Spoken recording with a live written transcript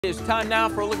It's time now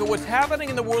for a look at what's happening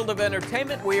in the world of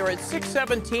entertainment. We are at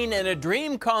 6:17 and a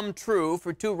dream come true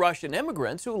for two Russian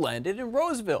immigrants who landed in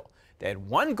Roseville. They had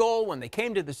one goal when they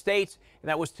came to the States, and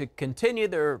that was to continue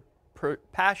their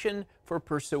passion for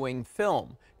pursuing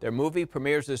film. Their movie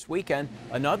premieres this weekend.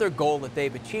 Another goal that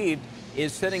they've achieved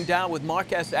is sitting down with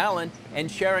Marcus Allen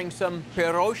and sharing some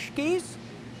piroshkis.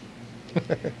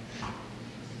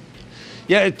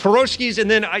 Yeah, piroshkis, and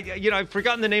then I've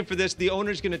forgotten the name for this. The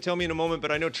owner's going to tell me in a moment,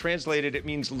 but I know translated it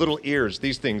means little ears,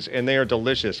 these things, and they are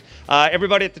delicious.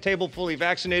 Everybody at the table fully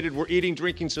vaccinated. We're eating,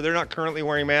 drinking, so they're not currently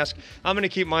wearing masks. I'm going to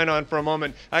keep mine on for a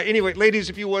moment. Anyway, ladies,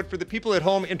 if you would, for the people at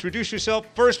home, introduce yourself.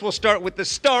 First, we'll start with the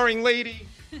starring lady.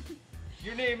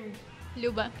 Your name?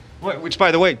 Luba. Which,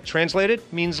 by the way, translated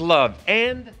means love.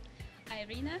 And?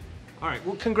 Irina. All right,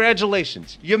 well,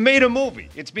 congratulations. You made a movie.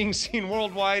 It's being seen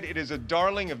worldwide. It is a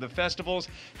darling of the festivals.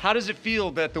 How does it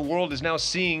feel that the world is now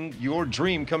seeing your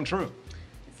dream come true?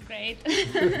 It's great.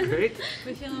 Great?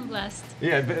 We're feeling blessed.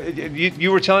 Yeah,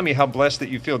 you were telling me how blessed that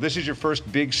you feel. This is your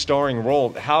first big starring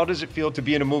role. How does it feel to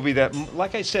be in a movie that,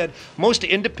 like I said, most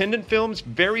independent films,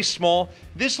 very small.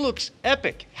 This looks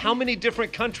epic. How many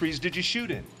different countries did you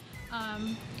shoot in?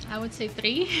 I would say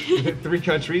 3. 3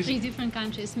 countries? 3 different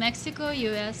countries: Mexico,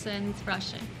 US, and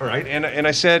Russia. All right, and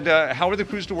I said, how were the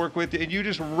crews to work with? And you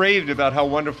just raved about how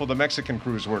wonderful the Mexican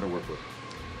crews were to work with.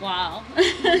 Wow.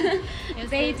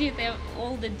 They did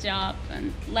all the job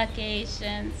and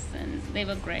locations, and they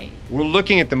were great. We're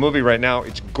looking at the movie right now.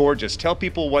 It's gorgeous. Tell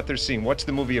people what they're seeing. What's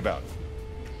the movie about?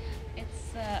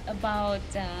 It's about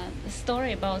a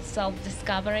story about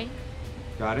self-discovery.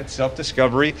 Got it.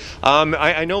 Self-discovery.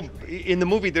 I know in the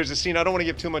movie there's a scene, I don't want to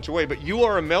give too much away, but you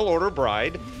are a mail-order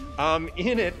bride.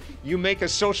 In it, you make a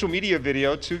social media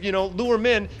video to, lure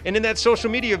men. And in that social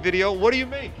media video, what do you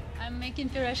make? I'm making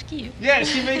piroshki. Yeah,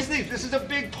 she makes these. This is a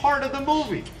big part of the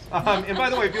movie. And by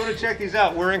the way, if you want to check these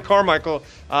out, we're in Carmichael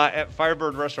at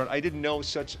Firebird Restaurant. I didn't know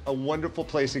such a wonderful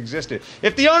place existed.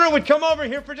 If the owner would come over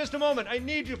here for just a moment. I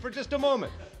need you for just a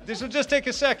moment. This will just take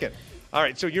a second. All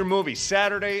right, so your movie,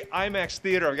 Saturday, IMAX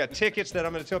Theater. I've got tickets that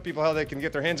I'm going to tell people how they can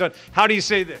get their hands on. How do you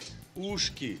say this?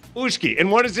 Ushki. Ushki.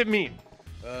 And what does it mean?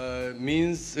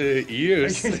 Means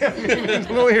ears. It means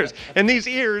little ears. And these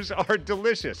ears are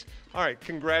delicious. All right,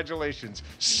 congratulations.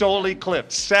 Solely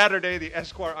clipped. Saturday, the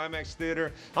Esquire IMAX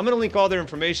Theater. I'm going to link all their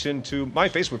information to my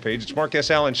Facebook page. It's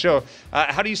Marcus Allen Show.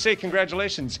 How do you say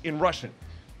congratulations in Russian?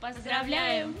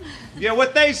 Поздравляем. Yeah,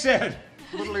 what they said.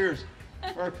 Little ears.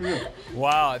 Right for you.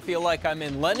 Wow, I feel like I'm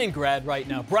in Leningrad right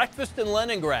now. Breakfast in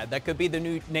Leningrad. That could be the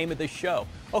new name of the show.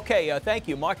 Okay, thank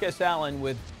you. Marcus Allen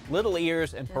with little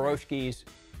ears and piroshkis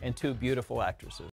and 2 beautiful actresses.